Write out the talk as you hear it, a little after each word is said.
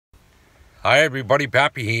Hi everybody,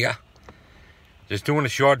 Pappy here. Just doing a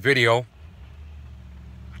short video.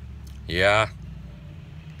 Yeah,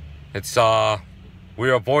 it's we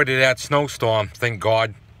avoided that snowstorm, thank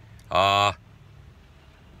God.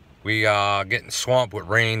 We getting swamped with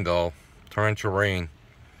rain though, torrential rain.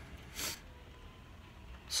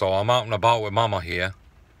 So I'm out and about with Mama here.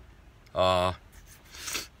 It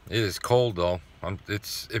is cold though.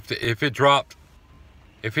 It's if it dropped,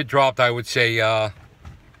 I would say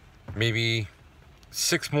maybe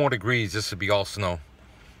 6 more degrees. This would be all snow.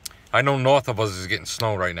 I know north of us is getting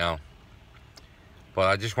snow right now. But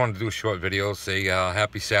I just wanted to do a short video, say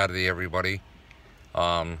happy Saturday, everybody.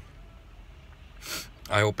 I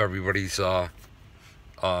hope everybody's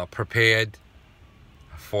prepared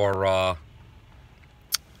for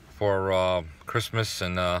Christmas,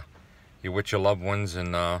 and you're with your loved ones,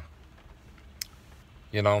 and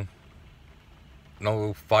you know,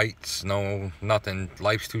 no fights, no nothing.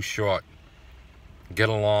 Life's too short. Get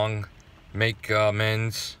along, make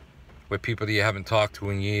amends with people that you haven't talked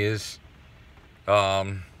to in years.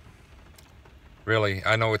 Really,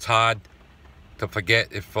 I know it's hard to forget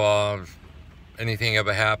if anything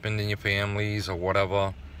ever happened in your families or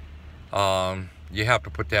whatever. You have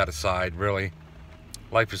to put that aside, really.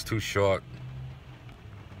 Life is too short.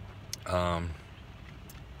 You're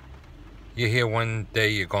here one day,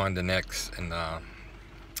 you're gone the next, and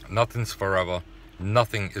nothing's forever.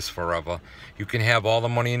 Nothing is forever. You can have all the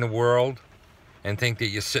money in the world and think that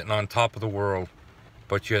you're sitting on top of the world,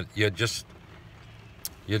 but you're just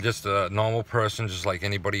a normal person, just like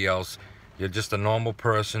anybody else. You're just a normal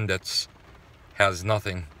person has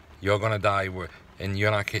nothing. You're gonna die and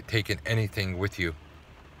you're not taking anything with you.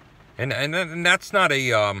 And that's not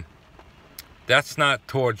that's not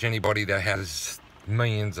towards anybody that has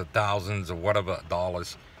millions or thousands or whatever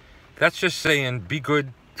dollars. That's just saying be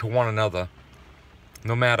good to one another,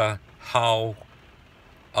 no matter how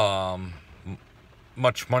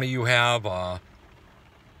much money you have.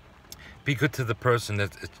 Be good to the person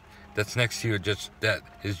that's next to you, that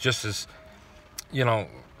is just as, you know,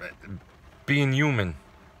 being human,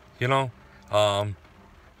 you know.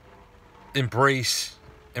 Embrace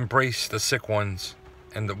the sick ones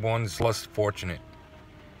and the ones less fortunate.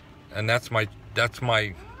 And that's my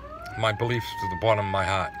beliefs to the bottom of my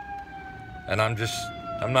heart. And I'm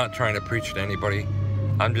not trying to preach to anybody.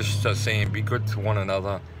 I'm just saying be good to one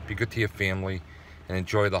another, be good to your family, and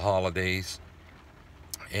enjoy the holidays.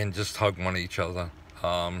 And just hug one of each other.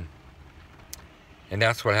 And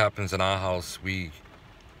that's what happens in our house. We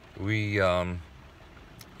you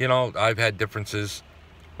know, I've had differences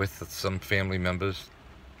with some family members,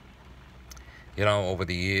 you know, over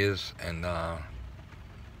the years, and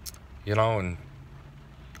you know, and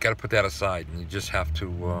got to put that aside, and you just have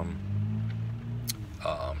to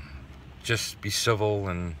just be civil,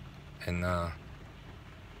 and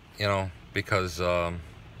you know, because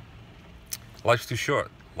life's too short.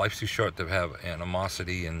 Life's too short to have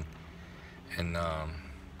animosity and a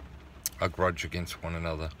grudge against one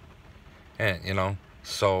another. And you know,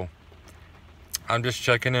 so I'm just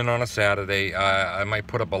checking in on a Saturday. I might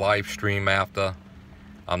put up a live stream after.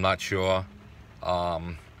 I'm not sure.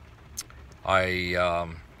 I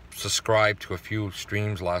subscribed to a few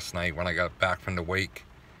streams last night when I got back from the wake.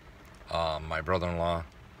 My brother-in-law,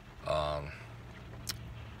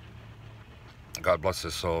 God bless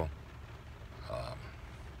his soul.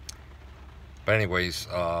 But anyways,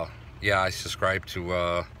 yeah, I subscribe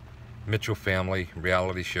to Mitchell Family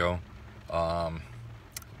reality show.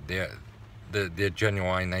 They're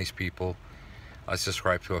genuine, nice people. I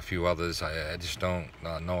subscribe to a few others. I just don't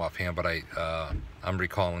know offhand, but I'm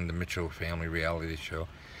recalling the Mitchell Family reality show.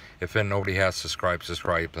 If nobody has subscribed to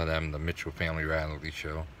them, the Mitchell Family reality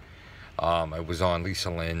show. I was on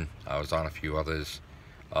Lisa Lynn. I was on a few others.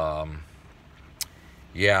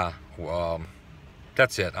 Yeah,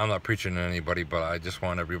 that's it. I'm not preaching to anybody, but I just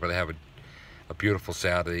want everybody to have a beautiful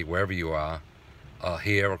Saturday wherever you are,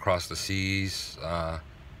 here, across the seas,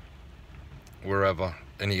 wherever,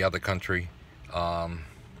 any other country.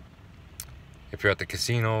 If you're at the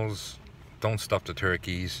casinos, don't stuff the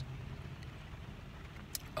turkeys.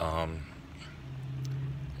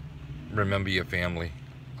 Remember your family,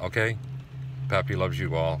 okay? Pappy loves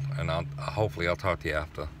you all, and hopefully I'll talk to you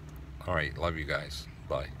after. All right, love you guys.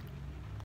 Bye.